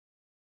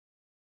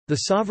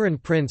The sovereign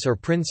prince or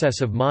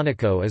princess of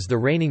Monaco is the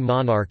reigning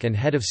monarch and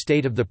head of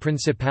state of the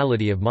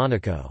Principality of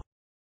Monaco.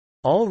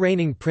 All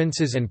reigning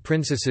princes and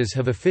princesses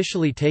have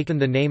officially taken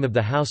the name of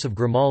the House of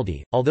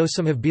Grimaldi, although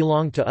some have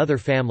belonged to other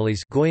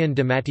families Goyon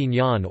de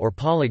Matignon or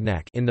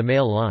Polignac in the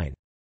male line.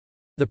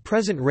 The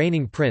present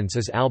reigning prince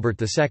is Albert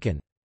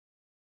II.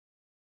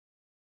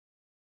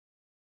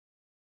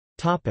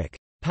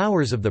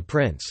 Powers of the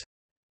prince.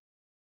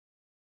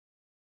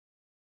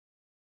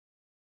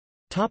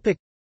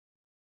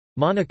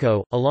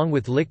 Monaco, along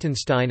with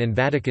Liechtenstein and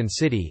Vatican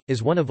City,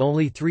 is one of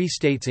only 3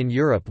 states in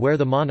Europe where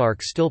the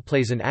monarch still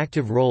plays an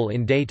active role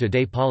in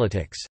day-to-day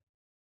politics.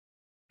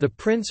 The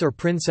prince or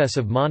princess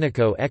of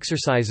Monaco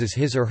exercises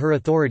his or her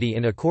authority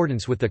in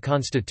accordance with the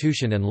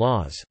constitution and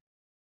laws.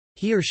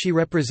 He or she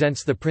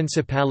represents the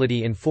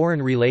principality in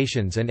foreign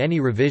relations, and any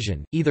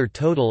revision, either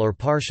total or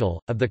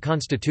partial, of the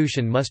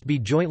constitution must be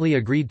jointly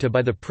agreed to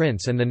by the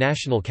prince and the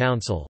National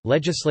Council.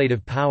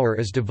 Legislative power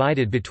is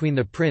divided between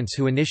the prince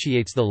who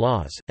initiates the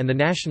laws, and the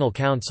National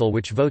Council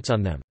which votes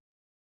on them.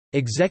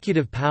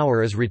 Executive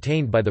power is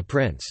retained by the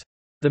prince.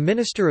 The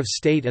Minister of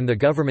State and the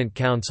Government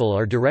Council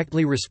are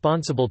directly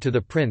responsible to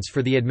the prince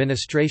for the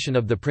administration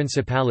of the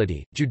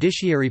principality.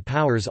 Judiciary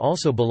powers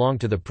also belong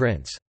to the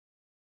prince.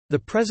 The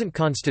present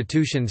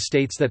constitution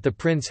states that the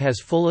prince has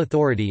full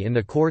authority in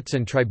the courts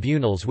and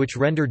tribunals which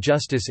render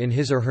justice in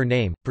his or her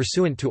name.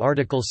 Pursuant to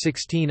Article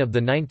 16 of the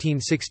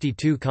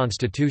 1962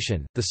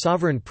 Constitution, the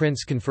sovereign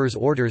prince confers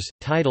orders,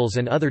 titles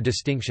and other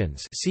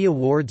distinctions, see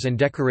Awards and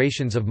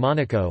Decorations of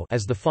Monaco,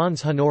 as the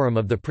Fons Honorum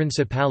of the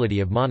Principality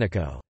of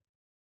Monaco.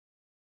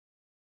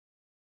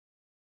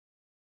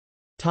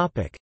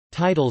 Topic: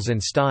 Titles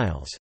and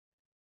styles.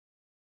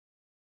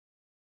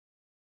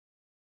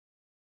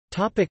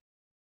 Topic: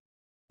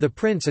 The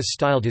prince is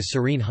styled His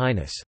Serene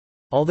Highness.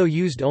 Although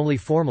used only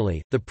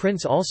formally, the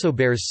prince also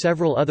bears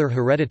several other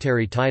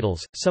hereditary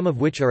titles, some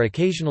of which are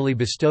occasionally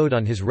bestowed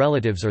on his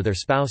relatives or their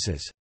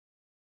spouses.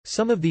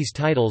 Some of these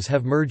titles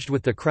have merged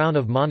with the Crown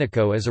of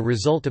Monaco as a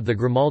result of the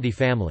Grimaldi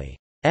family's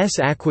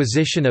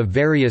acquisition of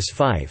various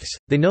fiefs.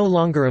 They no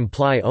longer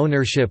imply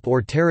ownership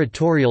or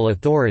territorial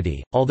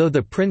authority, although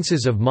the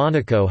princes of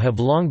Monaco have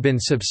long been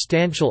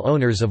substantial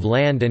owners of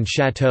land and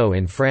châteaux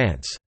in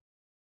France.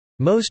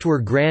 Most were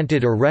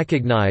granted or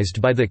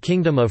recognized by the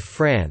Kingdom of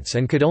France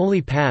and could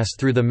only pass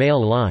through the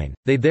male line,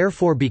 they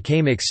therefore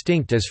became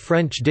extinct as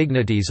French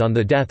dignities on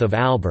the death of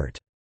Albert's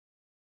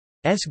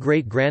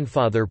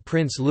great-grandfather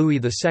Prince Louis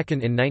II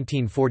in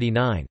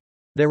 1949.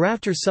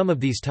 Thereafter some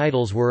of these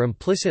titles were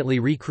implicitly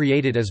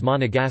recreated as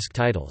Monegasque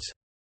titles.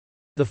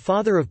 The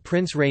father of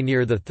Prince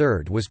Rainier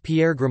III was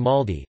Pierre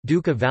Grimaldi,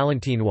 Duke of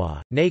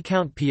Valentinois, née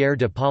Count Pierre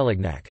de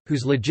Polignac,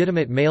 whose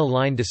legitimate male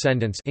line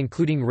descendants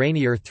including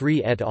Rainier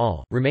III et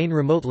al. Remain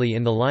remotely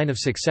in the line of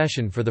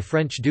succession for the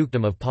French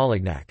dukedom of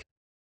Polignac.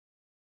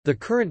 The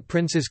current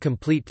prince's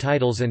complete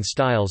titles and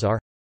styles are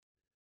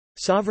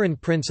Sovereign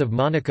Prince of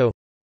Monaco,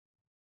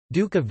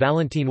 Duke of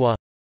Valentinois,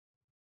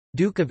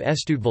 Duke of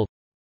Estouteville,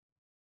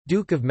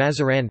 Duke of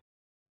Mazarin,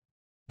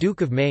 Duke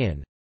of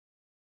Mayenne,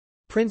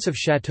 Prince of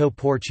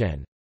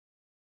Château-Porcien,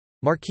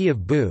 Marquis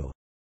of Bou,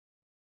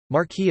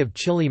 Marquis of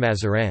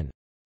Chilly-Mazarin,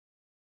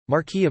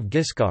 Marquis of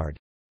Guiscard,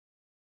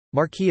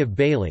 Marquis of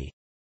Bailly,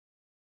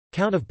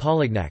 Count of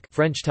Polignac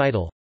French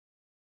title,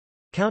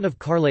 Count of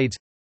Carlades,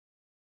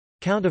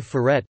 Count of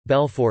Ferret,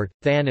 Belfort,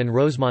 Thann and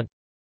Rosemont,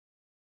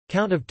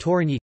 Count of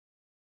Torigny,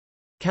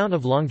 Count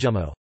of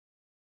Longjumeau,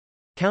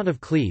 Count of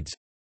Cleves,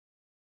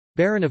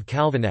 Baron of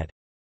Calvinet,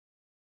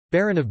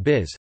 Baron of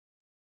Biz,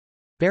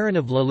 Baron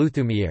of La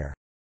Luthumieres,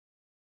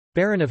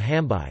 Baron of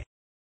Hamby,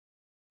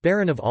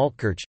 Baron of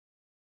Altkirch,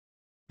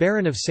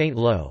 Baron of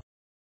Saint-Lô,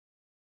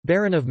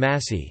 Baron of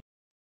Massy,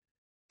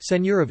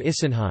 Seigneur of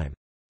Issenheim,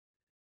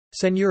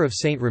 Seigneur of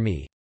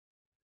Saint-Remy,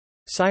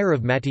 Sire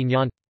of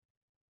Matignon.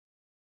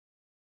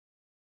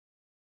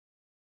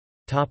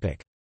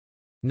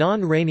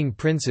 Non-reigning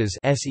princes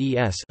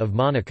of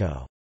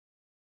Monaco.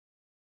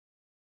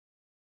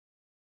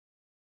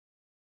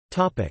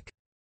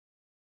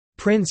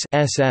 Prince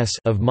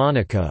of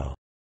Monaco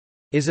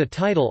is a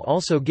title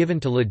also given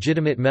to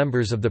legitimate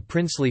members of the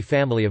princely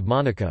family of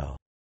Monaco.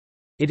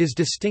 It is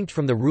distinct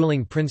from the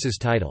ruling prince's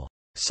title,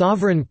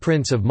 Sovereign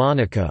Prince of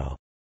Monaco,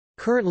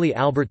 currently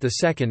Albert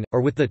II,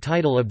 or with the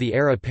title of the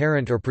heir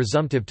apparent or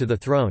presumptive to the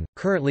throne,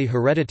 currently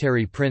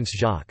hereditary Prince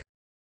Jacques.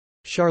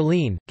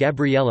 Charlene,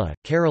 Gabriella,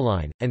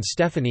 Caroline, and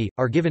Stephanie,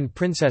 are given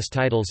princess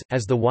titles,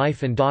 as the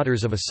wife and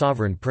daughters of a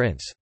sovereign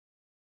prince.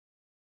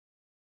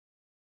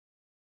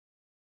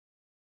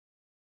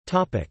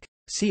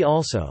 See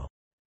also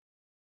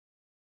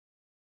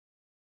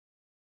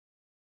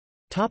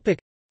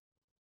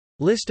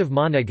List of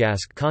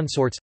Monegasque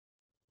consorts,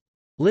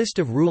 List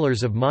of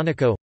rulers of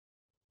Monaco,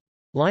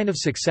 Line of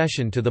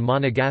succession to the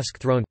Monegasque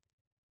throne.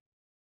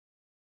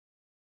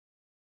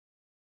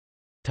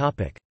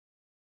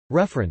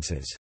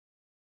 References.